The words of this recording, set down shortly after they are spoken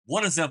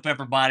What is up,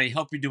 everybody?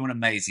 Hope you're doing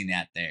amazing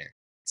out there.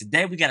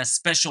 Today, we got a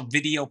special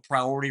video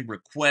priority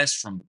request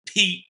from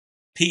Pete.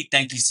 Pete,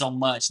 thank you so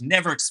much.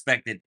 Never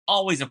expected,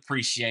 always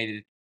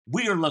appreciated.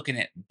 We are looking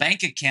at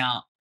bank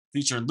account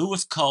featuring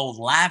Lewis Cole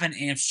live in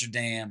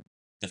Amsterdam,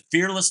 the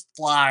Fearless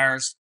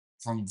Flyers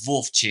from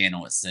Wolf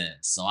Channel, it says.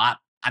 So I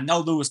know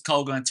Lewis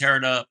Cole going to tear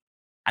it up.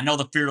 I know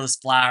the Fearless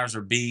Flyers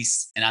are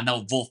beasts, and I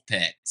know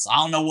Vulfpeck. So I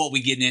don't know what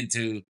we're getting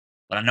into,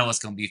 but I know it's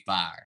going to be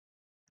fire.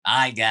 All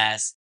right,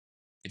 guys.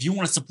 If you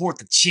want to support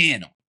the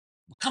channel,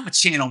 become a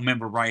channel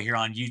member right here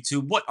on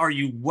YouTube. What are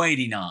you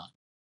waiting on?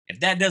 If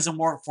that doesn't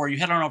work for you,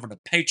 head on over to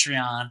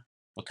Patreon,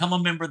 become a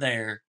member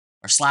there,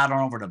 or slide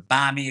on over to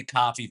Buy Me a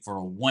Coffee for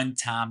a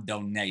one-time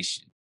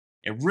donation.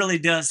 It really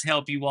does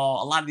help you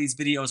all. A lot of these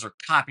videos are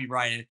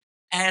copyrighted,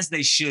 as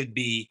they should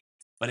be,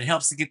 but it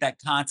helps to get that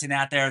content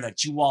out there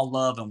that you all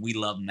love and we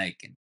love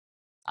making.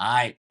 All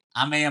right,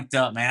 I'm amped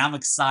up, man. I'm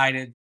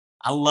excited.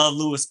 I love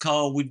Lewis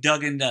Cole. We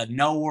dug into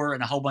Nowhere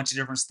and a whole bunch of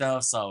different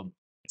stuff, so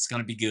it's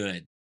going to be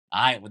good.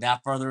 All right,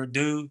 without further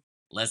ado,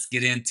 let's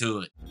get into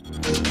it.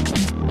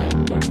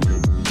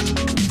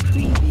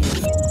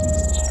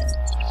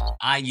 All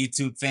right,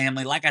 YouTube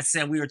family. Like I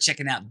said, we were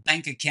checking out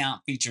Bank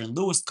Account featuring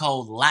Lewis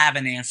Cole live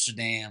in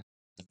Amsterdam,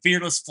 the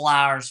Fearless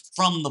Flyers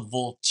from the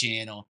Wolf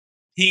Channel.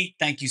 Pete,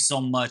 thank you so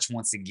much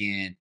once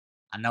again.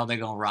 I know they're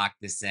going to rock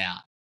this out.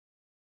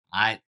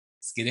 All right,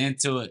 let's get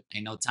into it.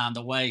 Ain't no time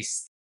to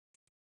waste.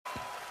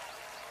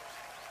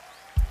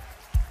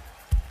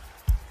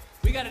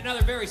 We got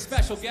another very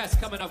special guest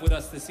coming up with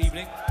us this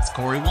evening. It's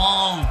Corey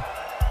Wong.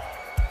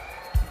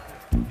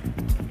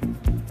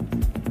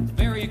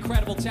 Very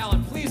incredible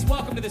talent. Please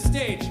welcome to the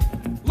stage,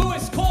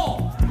 Lewis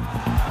Cole.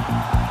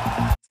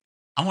 I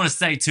want to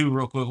say too,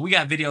 real quick, we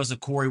got videos of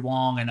Corey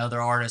Wong and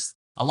other artists.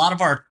 A lot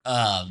of our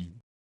on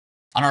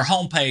our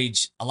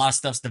homepage, a lot of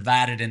stuff's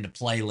divided into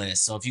playlists.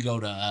 So if you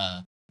go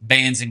to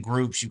bands and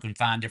groups, you can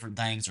find different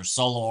things, or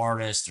solo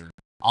artists, or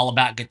all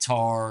about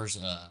guitars.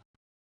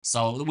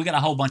 So we got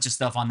a whole bunch of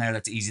stuff on there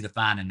that's easy to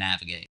find and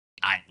navigate.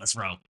 All right, let's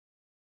roll.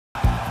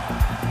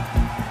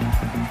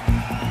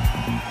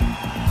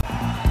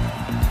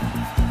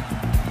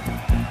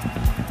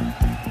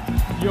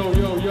 Yo,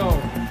 yo, yo.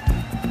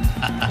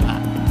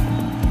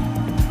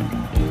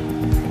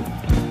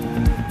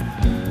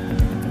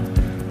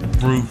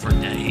 Brew for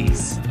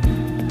days.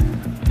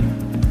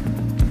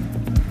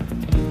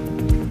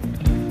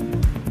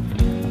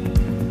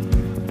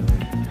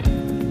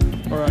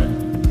 All right.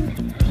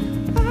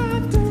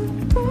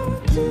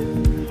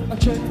 I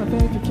check my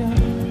bank account.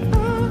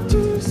 I'm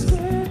too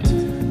scared to.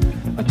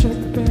 I check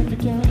my bank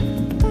account.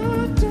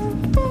 I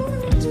don't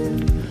want to.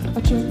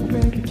 I check my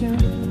bank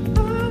account.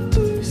 I'm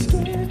too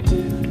scared to.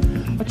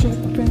 I check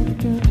my bank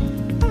account.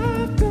 I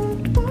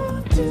don't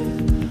want to.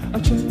 I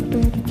check my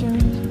bank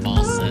account.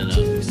 All set I'm up.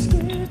 too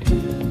scared to.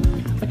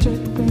 I check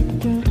my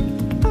bank account.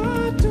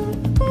 I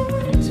don't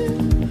want to.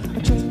 I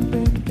check my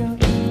bank account.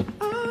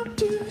 I'm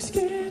too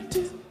scared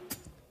to.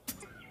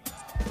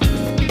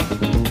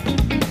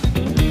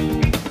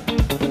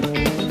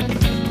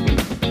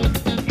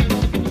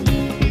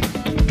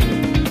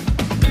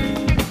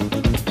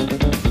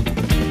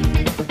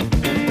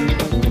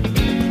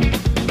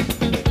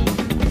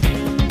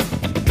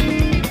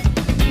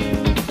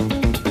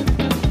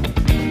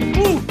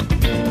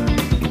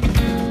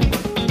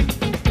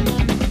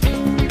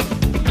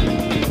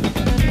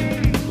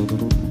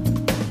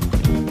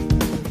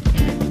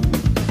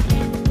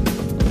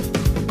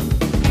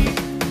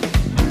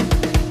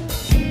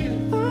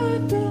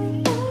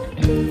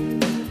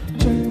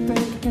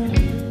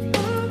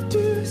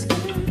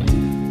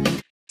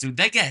 Dude,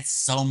 they got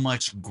so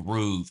much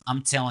groove.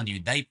 I'm telling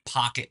you, they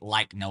pocket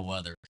like no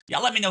other.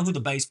 Y'all let me know who the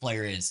bass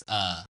player is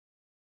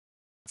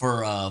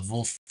for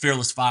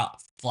Fearless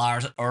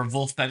Flyers or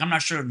Vulfpeck. I'm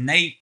not sure.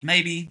 Nate,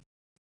 maybe.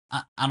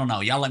 I don't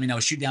know. Y'all let me know.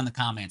 Shoot down in the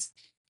comments.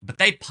 But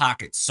they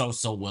pocket so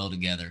well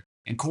together.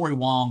 And Corey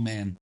Wong,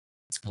 man,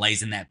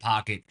 plays in that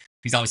pocket.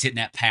 He's always hitting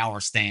that power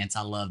stance.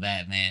 I love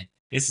that, man.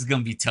 This is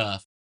going to be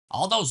tough.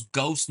 All those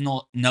ghost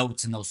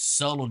notes and those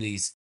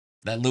subtleties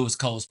that Lewis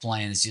Cole's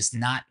playing is just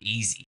not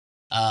easy.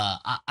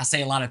 I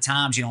say a lot of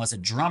times, you know, as a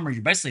drummer,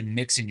 you're basically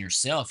mixing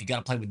yourself. You got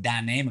to play with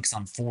dynamics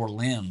on 4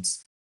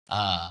 limbs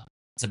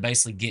to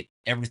basically get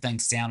everything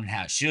sounding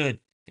how it should.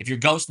 If your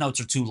ghost notes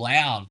are too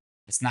loud,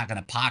 it's not going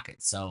to pocket.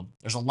 So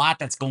there's a lot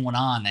that's going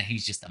on that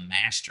he's just a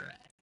master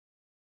at.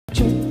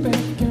 Check back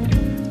out.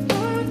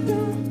 I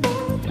don't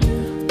want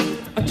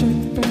to. I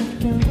check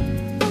back out.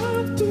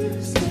 I'm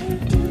too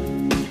scared to.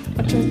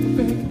 I check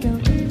back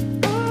out.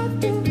 I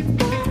don't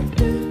want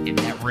to. Get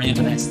that rim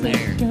and that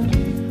snare.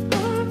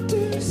 I'm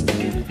too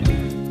scared to.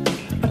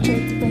 I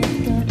check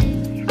back out.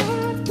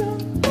 I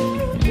don't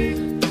want to.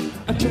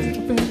 I check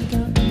back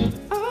out.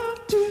 I'm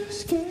too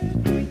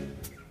scared to.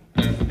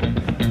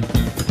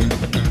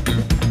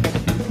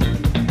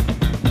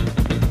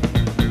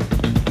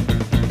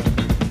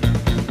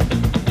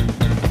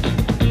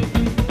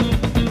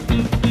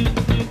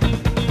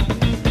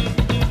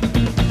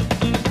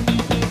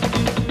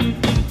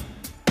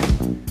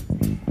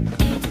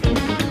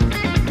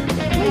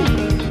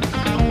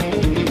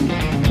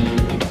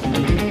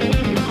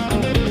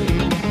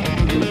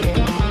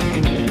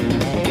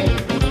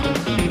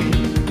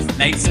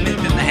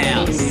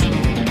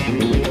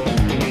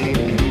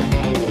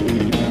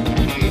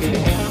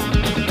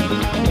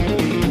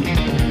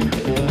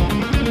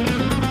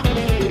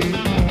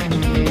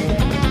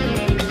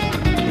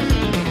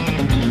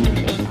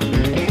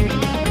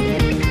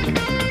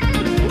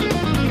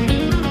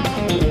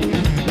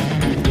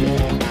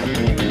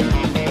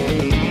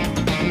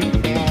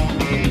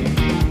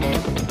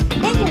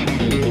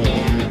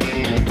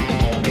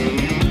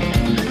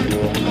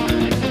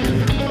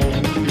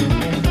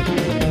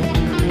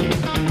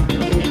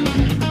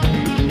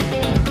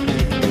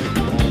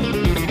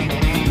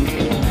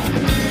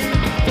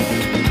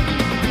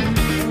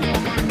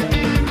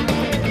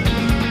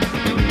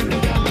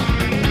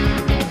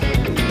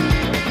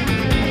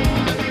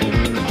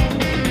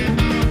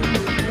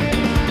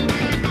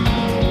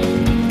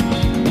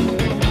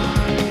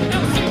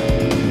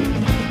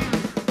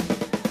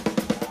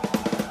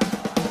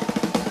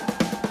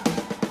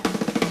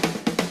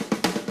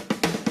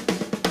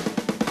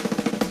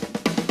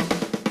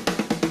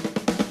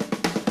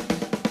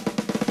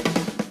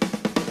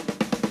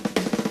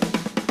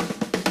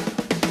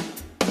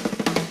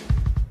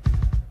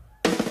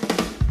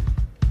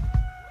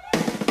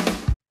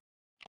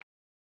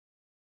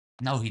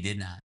 No, he did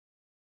not.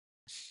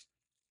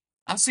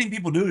 I've seen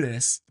people do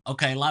this.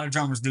 Okay, a lot of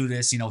drummers do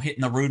this,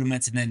 hitting the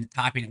rudiments and then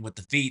typing it with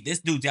the feet. This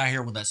dude's out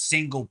here with a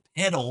single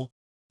pedal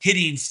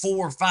hitting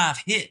 4 or 5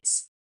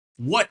 hits.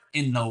 What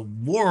in the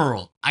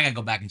world? I gotta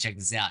go back and check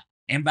this out.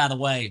 And by the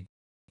way,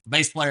 the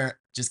bass player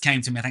just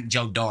came to me. I think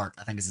Joe Dart,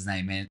 I think is his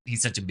name, man.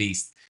 He's such a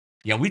beast.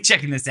 Yeah, we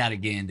checking this out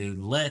again, dude.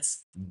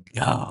 Let's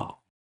go.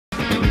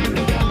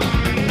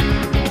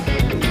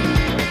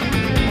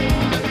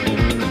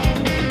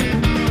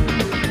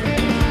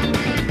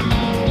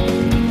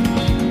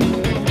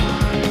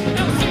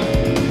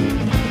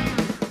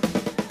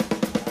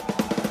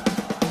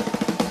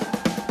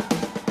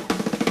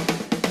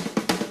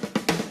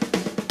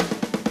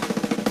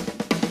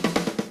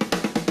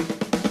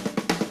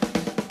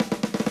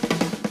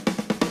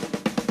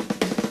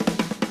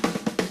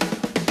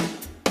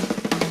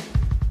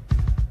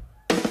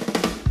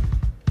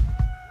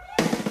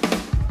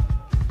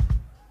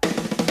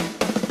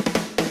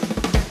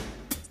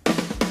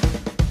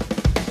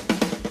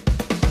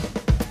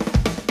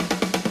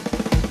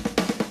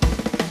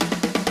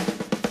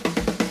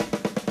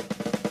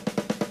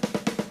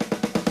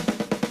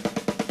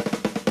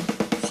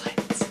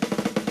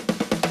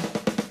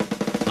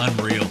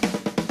 Unreal.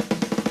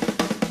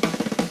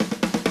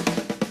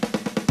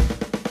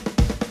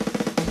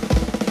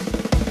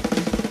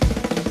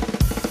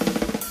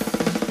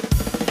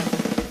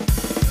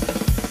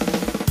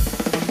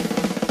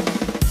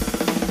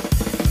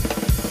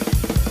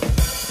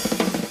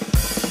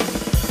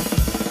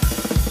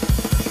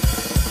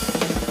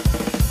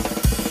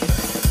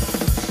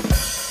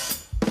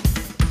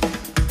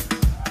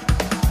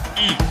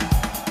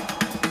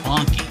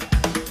 Funky.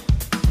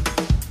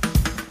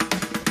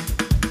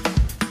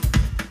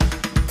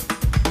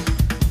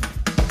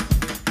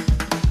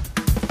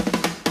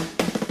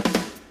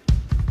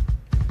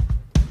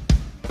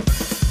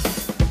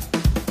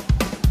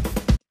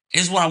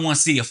 This is what I want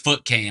to see a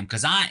foot cam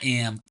because I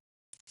am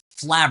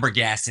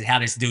flabbergasted how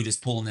this dude is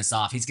pulling this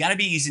off. He's got to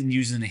be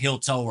using the heel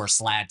toe or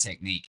slide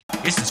technique.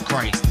 This is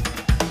crazy.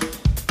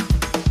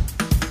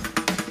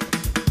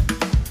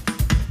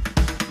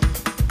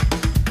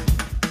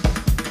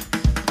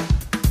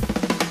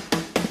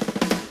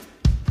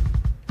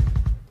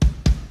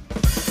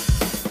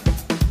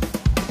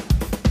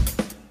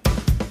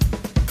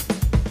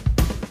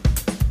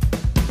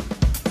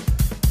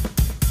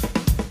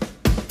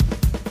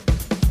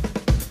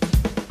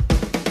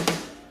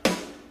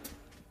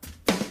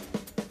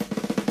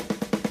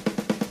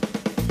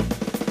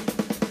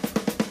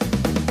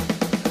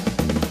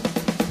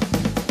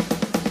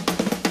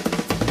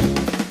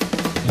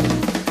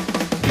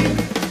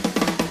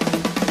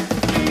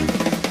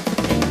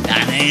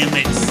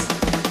 Dynamics.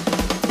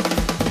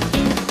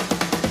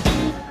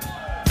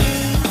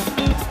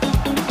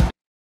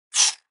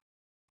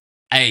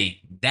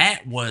 Hey,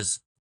 that was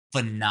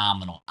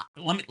phenomenal.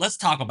 Let's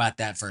talk about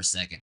that for a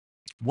second.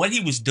 What he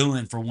was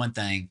doing for one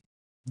thing,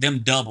 them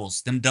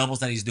doubles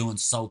that he's doing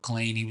so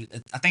clean.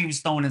 I think he was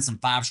throwing in some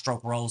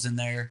 5-stroke rolls in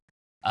there.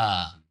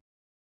 Uh,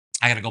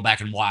 I got to go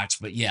back and watch,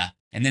 but yeah,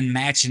 and then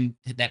matching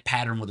that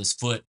pattern with his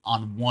foot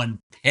on one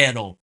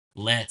pedal.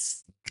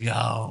 Let's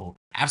go!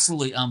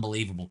 Absolutely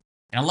unbelievable.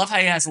 And I love how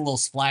he has a little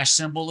splash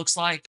cymbal. Looks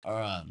like,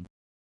 to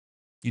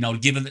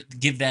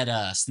give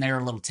that snare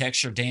a little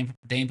texture,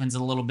 dampens it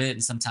a little bit,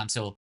 and sometimes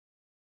he'll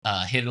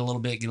hit it a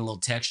little bit, get a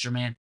little texture,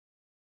 man.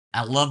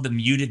 I love the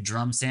muted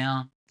drum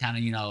sound,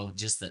 kind of,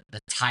 just the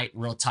tight,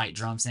 real tight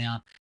drum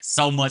sound.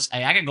 So much.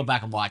 Hey, I can go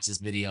back and watch this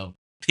video.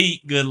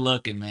 Pete, good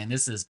looking, man.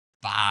 This is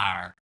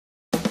fire.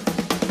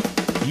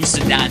 Use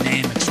of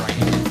dynamics right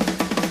here.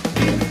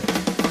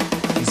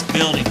 He's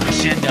building,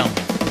 crescendo.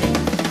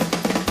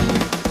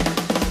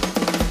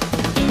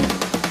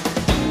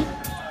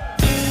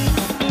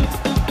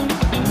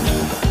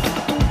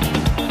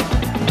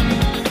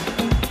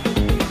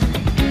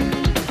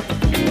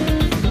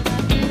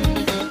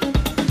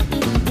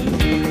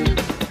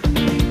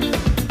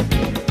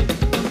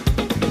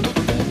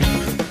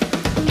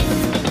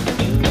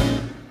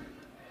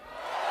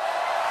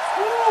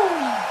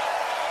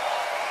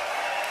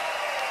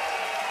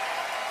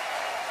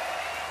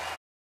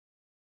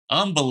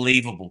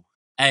 Unbelievable.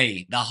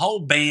 Hey, the whole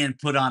band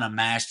put on a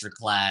master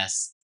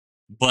class,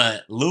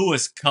 but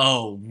Lewis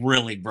Cole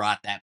really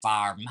brought that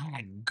fire.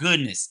 My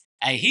goodness.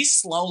 Hey, he's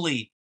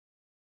slowly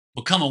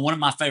becoming one of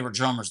my favorite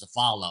drummers to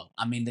follow.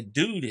 I mean, the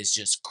dude is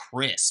just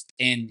crisp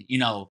and,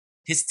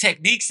 his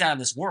technique's out of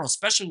this world,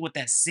 especially with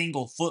that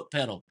single foot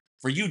pedal.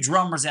 For you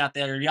drummers out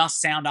there, y'all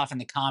sound off in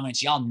the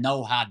comments. Y'all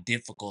know how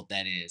difficult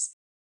that is.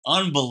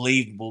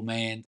 Unbelievable,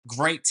 man.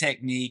 Great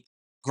technique,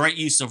 great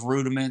use of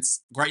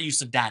rudiments, great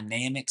use of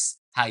dynamics,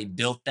 how he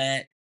built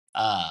that.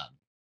 Uh,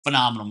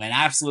 Phenomenal, man.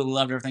 I absolutely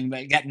loved everything.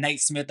 But you got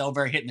Nate Smith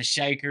over there hitting the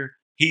shaker.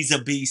 He's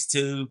a beast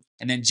too.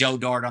 And then Joe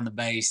Dart on the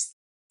bass.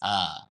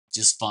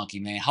 Just funky,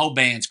 man. Whole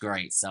band's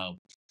great. So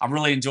I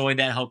really enjoyed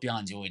that. Hope y'all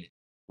enjoyed it.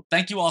 Well,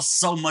 thank you all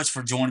so much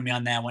for joining me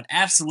on that one.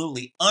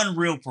 Absolutely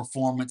unreal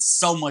performance.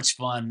 So much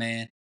fun,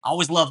 man. I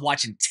always love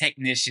watching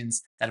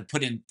technicians that have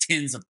put in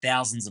tens of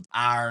thousands of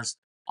hours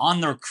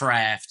on their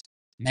craft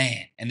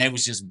Man, and they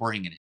was just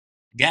bringing it.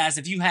 Guys,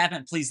 if you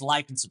haven't, please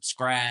like and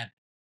subscribe.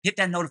 Hit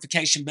that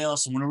notification bell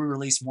so when we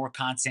release more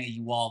content,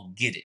 you all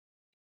get it.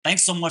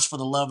 Thanks so much for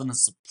the love and the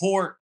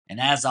support. And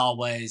as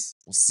always,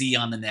 we'll see you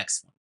on the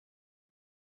next one.